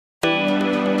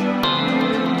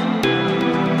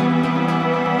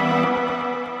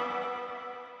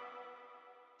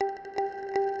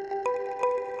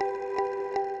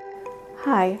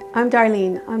Hi, I'm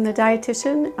Darlene. I'm the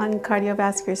dietitian on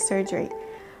cardiovascular surgery.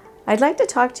 I'd like to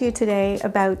talk to you today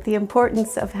about the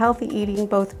importance of healthy eating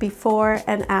both before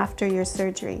and after your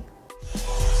surgery.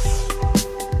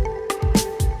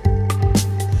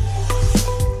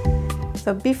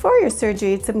 So before your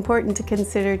surgery, it's important to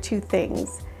consider two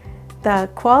things: the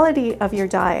quality of your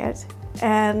diet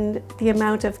and the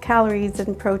amount of calories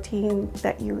and protein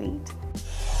that you eat.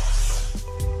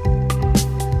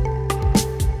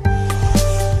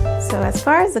 So as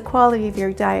far as the quality of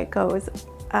your diet goes,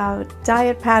 a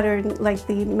diet pattern like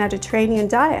the Mediterranean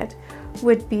diet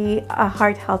would be a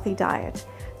heart-healthy diet.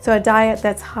 So a diet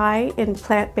that's high in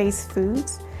plant-based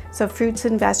foods, so fruits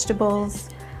and vegetables,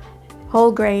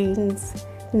 whole grains,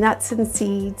 nuts and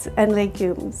seeds, and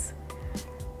legumes.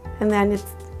 And then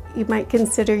you might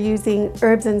consider using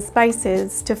herbs and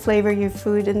spices to flavor your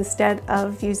food instead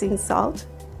of using salt.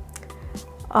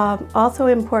 Also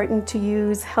important to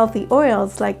use healthy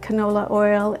oils like canola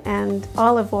oil and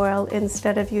olive oil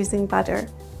instead of using butter.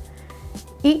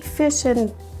 Eat fish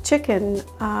and chicken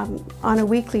on a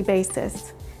weekly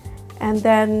basis, and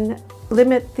then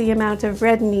limit the amount of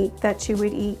red meat that you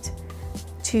would eat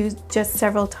to just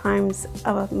several times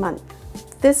a month.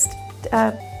 This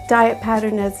diet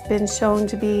pattern has been shown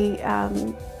to be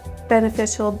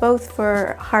beneficial both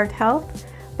for heart health,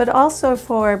 but also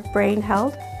for brain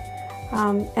health,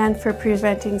 and for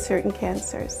preventing certain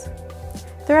cancers.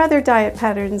 There are other diet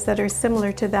patterns that are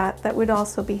similar to that would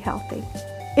also be healthy.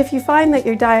 If you find that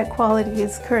your diet quality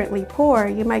is currently poor,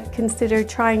 you might consider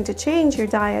trying to change your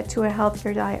diet to a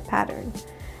healthier diet pattern.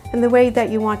 And the way that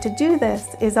you want to do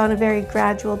this is on a very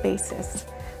gradual basis.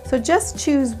 So just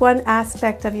choose one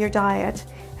aspect of your diet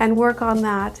and work on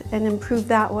that and improve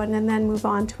that one, and then move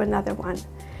on to another one.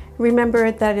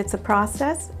 Remember that it's a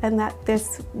process and that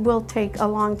this will take a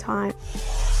long time.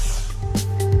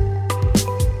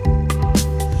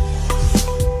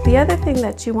 The other thing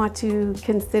that you want to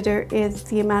consider is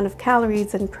the amount of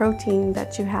calories and protein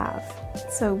that you have.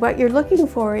 So what you're looking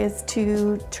for is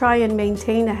to try and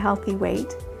maintain a healthy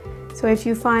weight. So if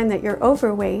you find that you're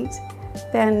overweight,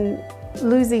 then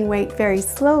losing weight very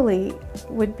slowly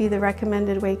would be the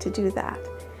recommended way to do that.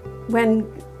 When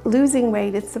losing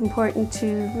weight, it's important to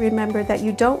remember that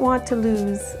you don't want to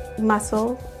lose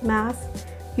muscle mass,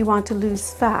 you want to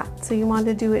lose fat. So you want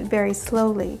to do it very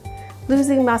slowly.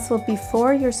 Losing muscle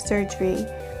before your surgery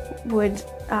would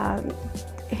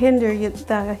hinder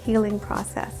the healing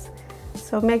process.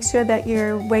 So make sure that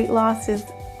your weight loss is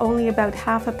only about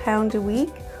half a pound a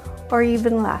week or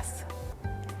even less.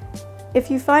 If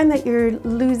you find that you're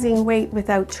losing weight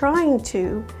without trying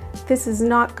to, this is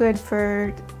not good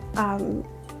for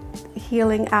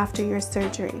healing after your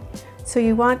surgery. So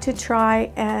you want to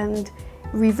try and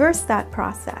reverse that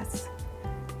process.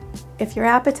 If your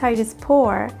appetite is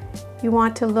poor, you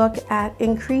want to look at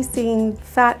increasing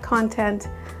fat content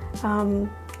and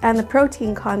the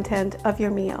protein content of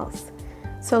your meals.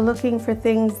 So looking for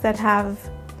things that have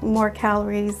more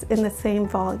calories in the same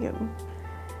volume.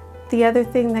 The other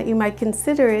thing that you might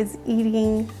consider is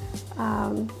eating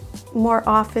more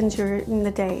often during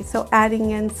the day, so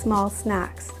adding in small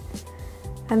snacks.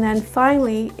 And then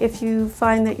finally, if you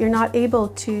find that you're not able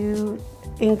to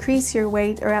increase your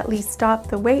weight or at least stop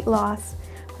the weight loss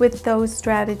with those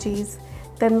strategies,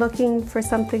 then looking for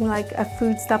something like a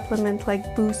food supplement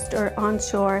like Boost or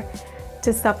Ensure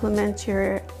to supplement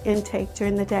your intake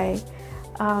during the day.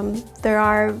 There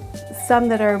are some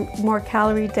that are more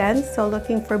calorie dense, so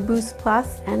looking for Boost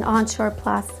Plus and Ensure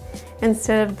Plus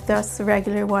instead of just the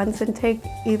regular ones, and take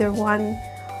either 1,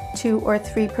 2, or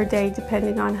 3 per day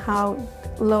depending on how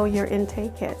low your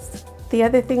intake is. The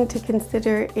other thing to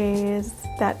consider is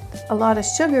that a lot of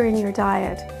sugar in your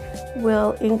diet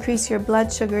will increase your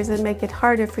blood sugars and make it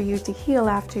harder for you to heal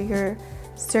after your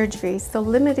surgery. So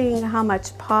limiting how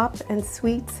much pop and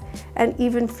sweets and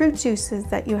even fruit juices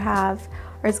that you have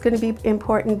is going to be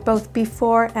important both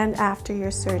before and after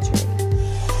your surgery.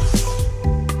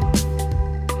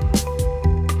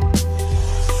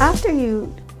 After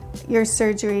your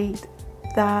surgery,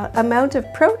 the amount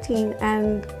of protein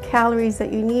and calories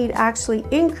that you need actually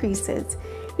increases.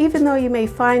 Even though you may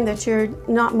find that you're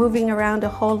not moving around a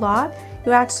whole lot,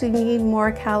 you actually need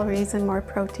more calories and more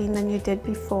protein than you did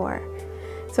before.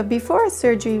 So before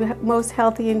surgery, most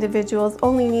healthy individuals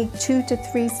only need 2 to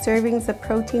 3 servings of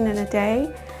protein in a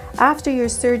day. After your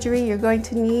surgery, you're going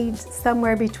to need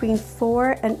somewhere between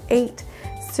 4 and 8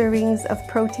 servings of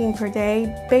protein per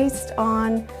day based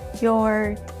on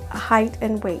your height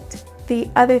and weight. The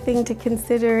other thing to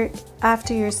consider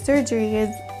after your surgery is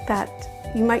that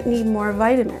you might need more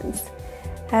vitamins.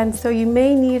 And so you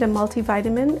may need a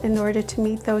multivitamin in order to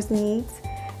meet those needs.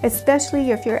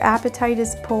 especially if your appetite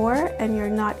is poor and you're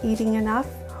not eating enough,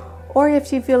 or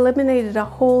if you've eliminated a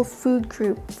whole food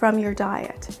group from your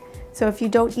diet. So if you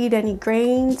don't eat any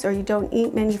grains, or you don't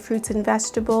eat many fruits and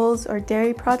vegetables or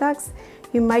dairy products,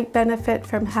 you might benefit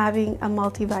from having a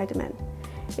multivitamin.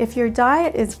 If your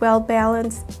diet is well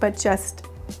balanced but just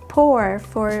poor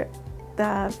for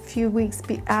the few weeks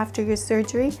after your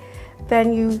surgery,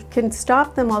 then you can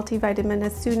stop the multivitamin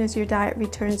as soon as your diet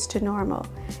returns to normal.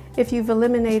 If you've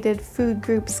eliminated food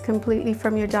groups completely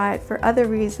from your diet for other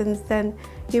reasons, then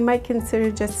you might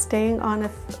consider just staying on a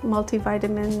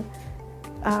multivitamin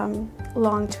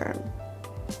long term.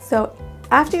 So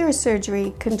after your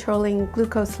surgery, controlling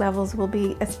glucose levels will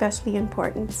be especially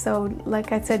important. So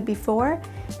like I said before,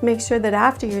 make sure that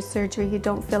after your surgery you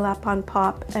don't fill up on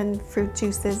pop and fruit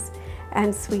juices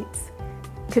and sweets.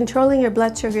 Controlling your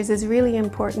blood sugars is really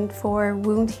important for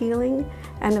wound healing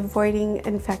and avoiding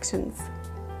infections.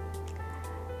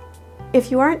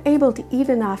 If you aren't able to eat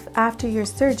enough after your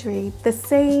surgery, the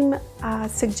same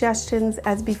suggestions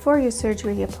as before your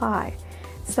surgery apply.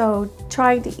 So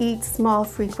trying to eat small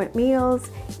frequent meals,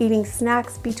 eating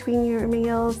snacks between your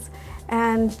meals,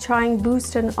 and trying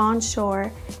Boost and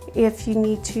Ensure if you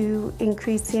need to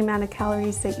increase the amount of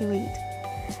calories that you eat.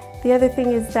 The other thing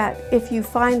is that if you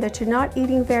find that you're not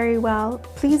eating very well,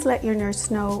 please let your nurse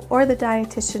know or the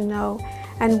dietitian know,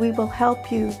 and we will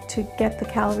help you to get the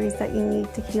calories that you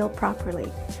need to heal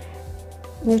properly.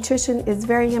 Nutrition is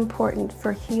very important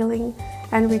for healing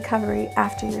and recovery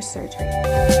after your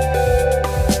surgery.